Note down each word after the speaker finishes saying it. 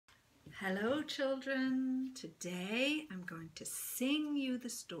Hello children, today I'm going to sing you the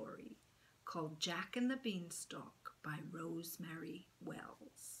story called Jack and the Beanstalk by Rosemary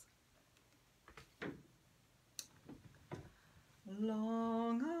Wells.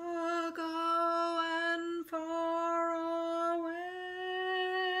 Long ago and far away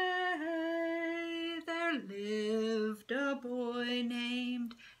there lived a boy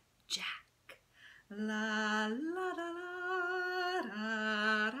named Jack. La la la la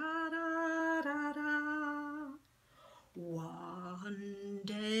da da da da da. One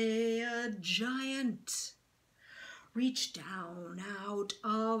day a giant reached down out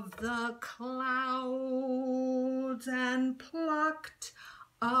of the clouds and plucked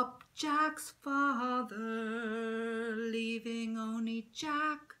up Jack's father, leaving only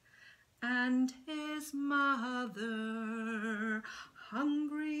Jack and his mother,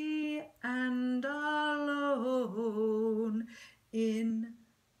 hungry and alone in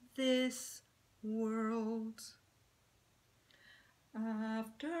this world.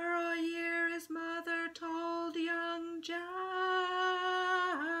 After a year, his mother told young Jack,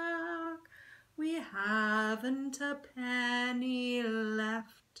 "We haven't a penny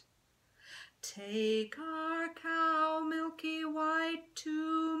left. Take our cow, Milky White,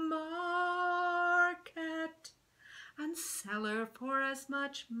 to market and sell her for as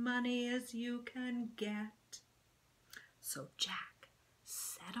much money as you can get." So Jack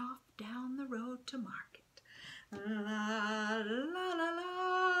set off down the road to market. La la la la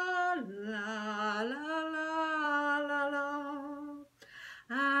la la la la,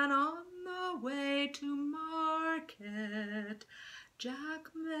 and on the way to market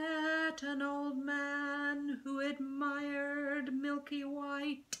Jack met an old man who admired Milky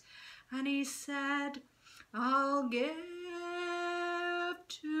White, and he said, "I'll give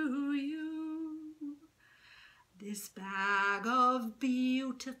to you this bag of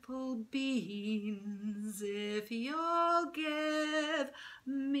beautiful beans if you'll give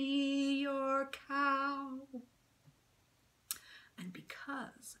me your cow." And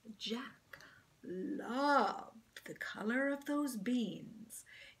because Jack loved the color of those beans,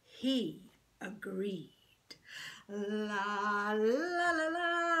 he agreed. La la la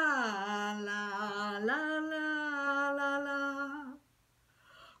la la la la la la.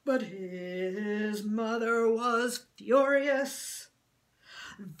 But his mother was furious.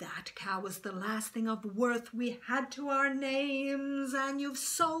 "That cow was the last thing of worth we had to our names, and you've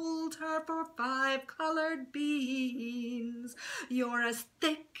sold her for 5 colored beans. You're as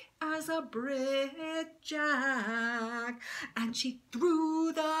thick as a brick, Jack." And she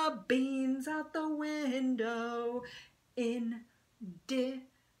threw the beans out the window in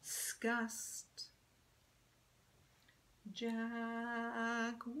disgust.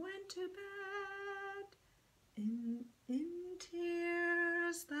 Jack went to bed in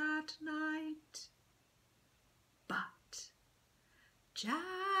tears that night. But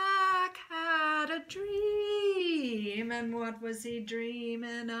Jack had a dream, and what was he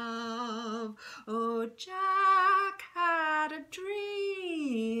dreaming of? Oh, Jack had a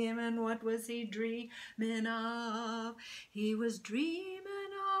dream, and what was he dreaming of? He was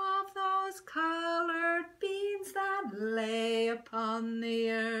dreaming of those colored beans that lay upon the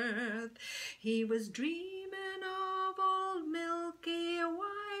earth. He was dreaming of old Milky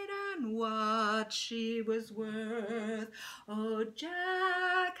White and what she was worth. Oh,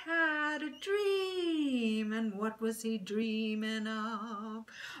 Jack had a dream, and what was he dreaming of?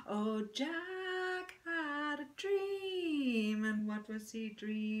 Oh, Jack had a dream, and what was he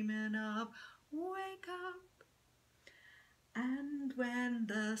dreaming of? Wake up. And when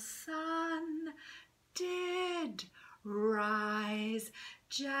the sun did rise,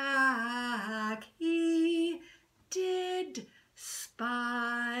 Jack, he did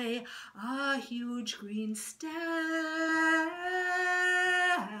spy a huge green stem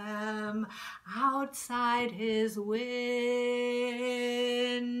outside his window.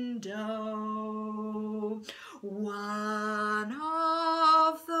 One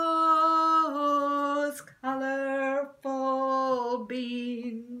of those colorful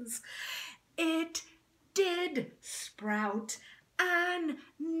beans. It did sprout, and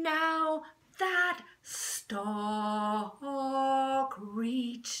now that stalk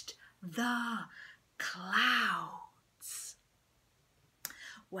reached the clouds.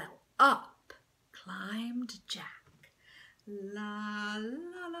 Well, up climbed Jack. La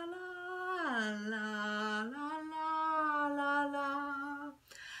la la la la la la la la,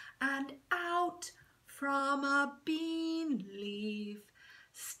 and out from a bean leaf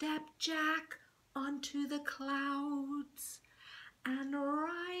stepped Jack onto the clouds, and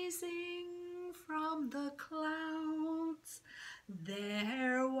rising from the clouds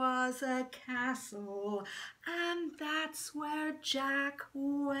there was was a castle, and that's where Jack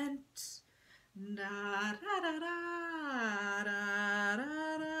went. Da da da da da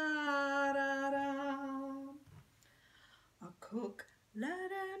da da da da. A cook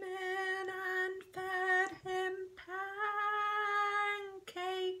let him in and fed him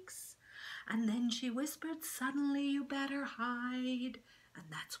pancakes. And then she whispered, "Suddenly you better hide."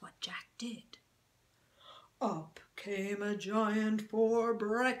 And that's what Jack did. Up came a giant for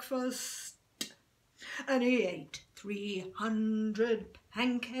breakfast, and he ate 300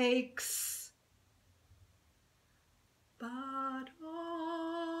 pancakes. But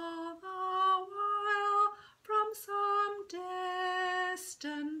all the while, from some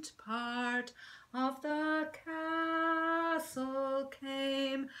distant part of the castle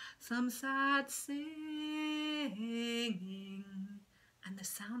came some sad singing and the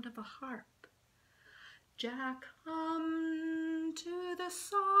sound of a harp. Jack hummed to the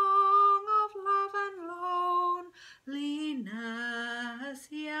song of love and loneliness.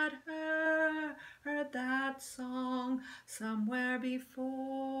 He had heard that song somewhere before.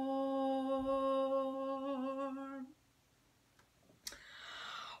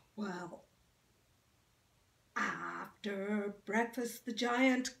 Well, after breakfast the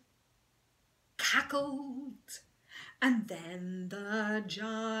giant cackled, and then the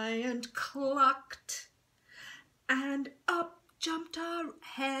giant clucked, and up jumped a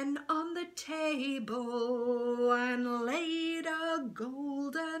hen on the table and laid a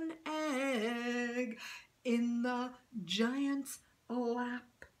golden egg in the giant's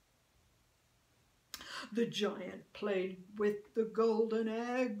lap. The giant played with the golden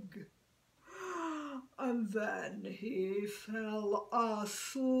egg, and then he fell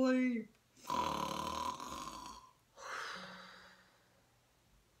asleep.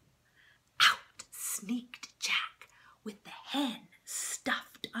 Out sneaked Jack with the hen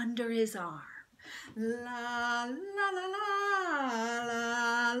stuffed under his arm. La la la la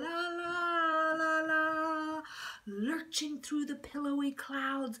la la la la la. Lurching through the pillowy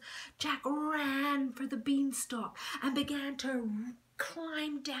clouds, Jack ran for the beanstalk and began to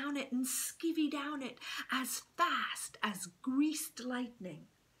climb down it and skivvy down it as fast as greased lightning.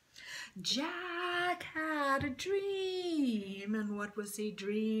 Jack had a dream, and what was he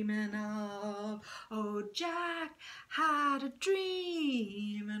dreaming of? Oh, Jack had a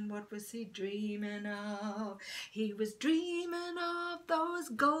dream, and what was he dreaming of? He was dreaming of those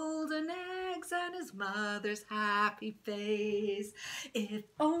golden eggs and his mother's happy face. If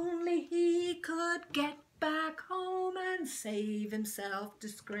only he could get back home and save himself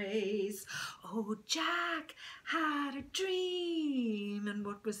disgrace. Oh, Jack had a dream, and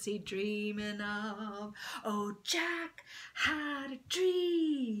what was he dreaming of? Oh, Jack had a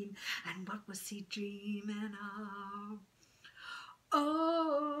dream, and what was he dreaming of?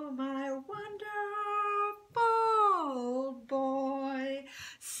 Oh, my wonderful boy,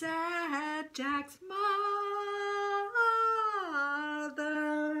 said Jack's mother,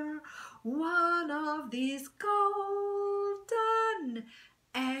 one of these golden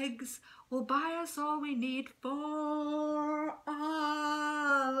eggs will buy us all we need for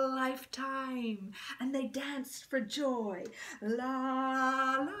a lifetime. And they danced for joy.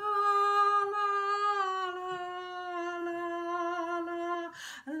 La, la, la, la, la, la, la,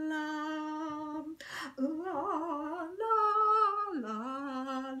 la, la, la, la, la,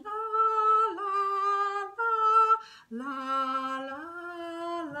 la.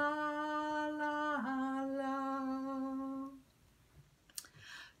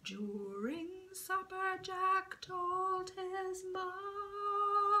 During supper, Jack told his mother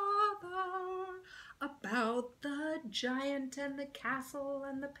about the giant and the castle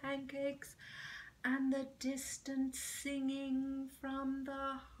and the pancakes and the distant singing from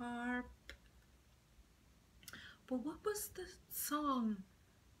the harp. Well, what was the song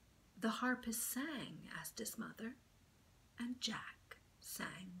the harpist sang? Asked his mother, and Jack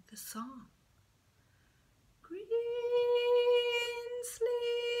sang the song. Green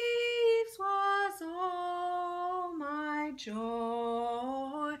sleeves was all my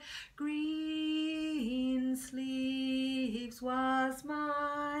joy. Green sleeves was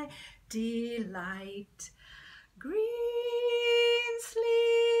my delight. Green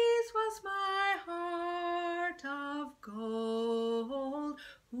sleeves was my heart of gold.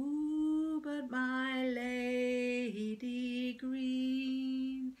 Who but my lady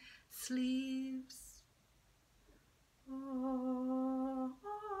green sleeves? Oh,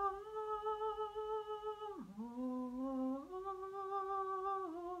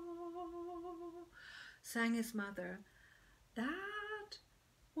 sang his mother. That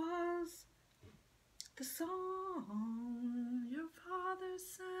was the song your father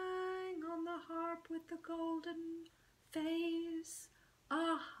sang. harp with the golden face,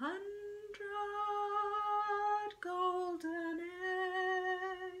 100 golden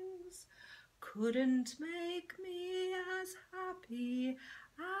eggs couldn't make me as happy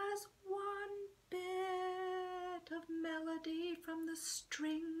as one bit of melody from the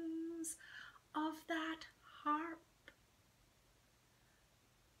strings of that harp.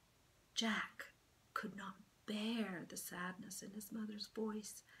 Jack could not bear the sadness in his mother's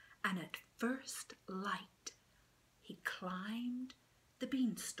voice, and at first light he climbed the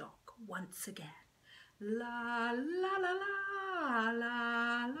beanstalk once again. La la la la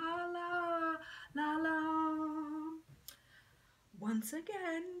la la la la la. Once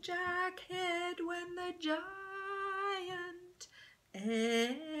again Jack hid when the giant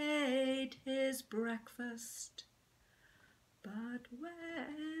ate his breakfast. But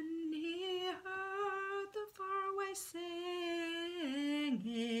when he heard the faraway singing,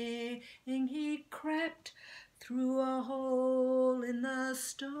 he crept through a hole in the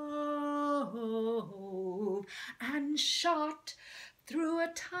stove and shot through a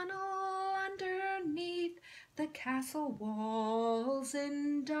tunnel underneath the castle walls.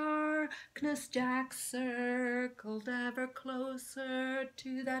 In darkness Jack circled ever closer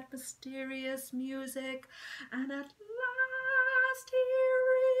to that mysterious music, and at last he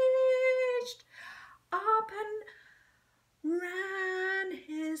reached up and ran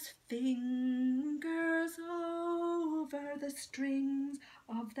his fingers over the strings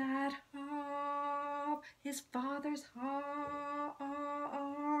of that harp, his father's harp.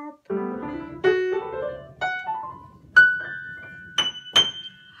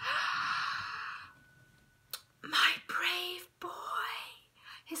 My brave boy,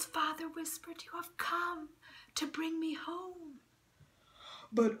 his father whispered, you have come to bring me home.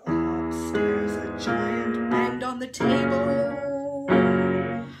 But upstairs a giant banged on the table,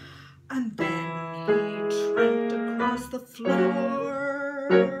 and then he tramped across the floor,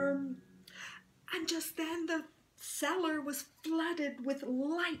 and just then the cellar was flooded with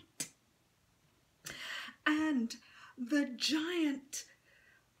light, and the giant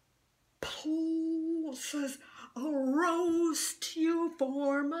says, I'll roast you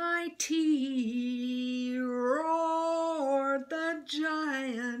for my tea, roared the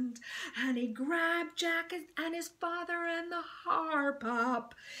giant, and he grabbed Jack and his father and the harp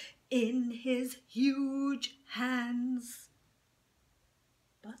up in his huge hands.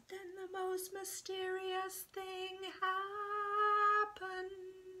 But then the most mysterious thing happened.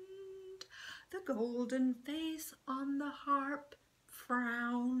 The golden face on the harp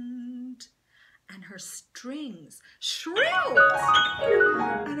frowned, and her strings shrilled,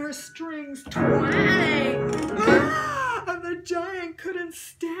 and her strings twanged. And the giant couldn't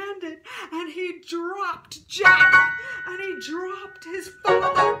stand it, and he dropped Jack, and he dropped his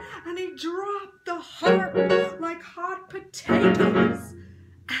father, and he dropped the harp like hot potatoes.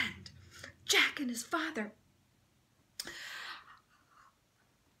 And Jack and his father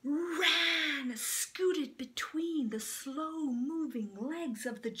scooted between the slow-moving legs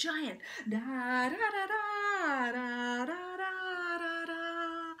of the giant. Da, da, da, da, da, da, da,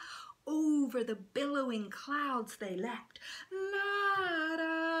 da. Over the billowing clouds they leapt. La,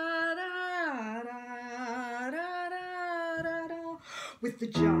 da, da, da, da, da, da, with the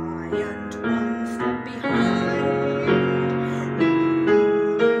giant one step behind.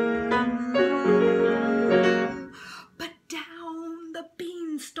 But down the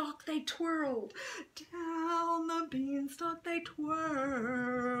beanstalk they twirled, down the beanstalk they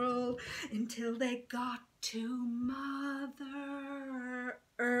twirled, until they got to Mother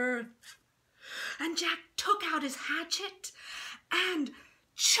Earth. And Jack took out his hatchet and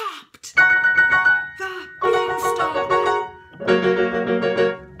chopped the beanstalk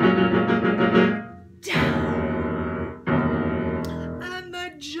down, and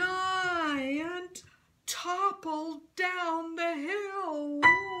the giant toppled down the hill.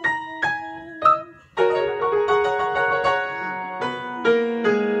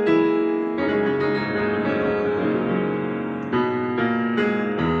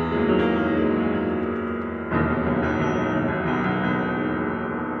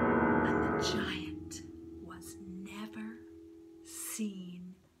 And the giant was never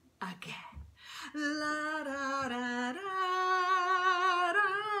seen again. La da da da da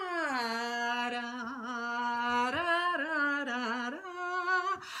da da da da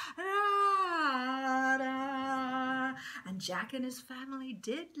da. And Jack and his family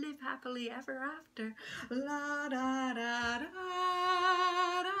did live happily ever after. La da da da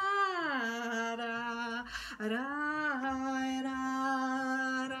da da da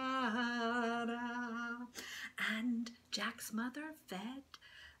da da. And Jack's mother fed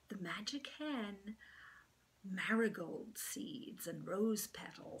the magic hen, marigold seeds and rose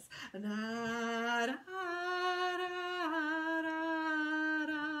petals. And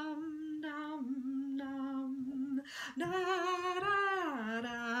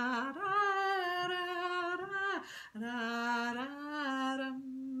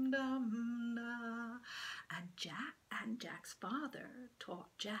Jack's father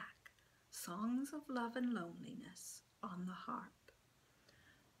taught Jack songs of love and loneliness on the harp.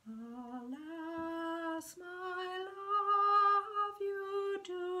 Alas, my love, you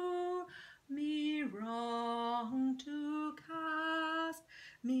do me wrong to cast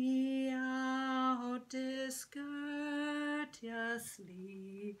me out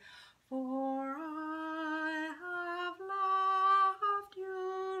discourteously, for I have loved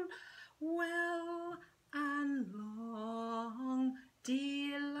you well and long,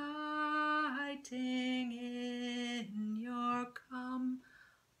 delighting in your company.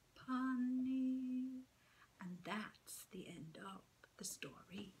 And that's the end of the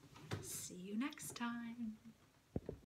story. See you next time.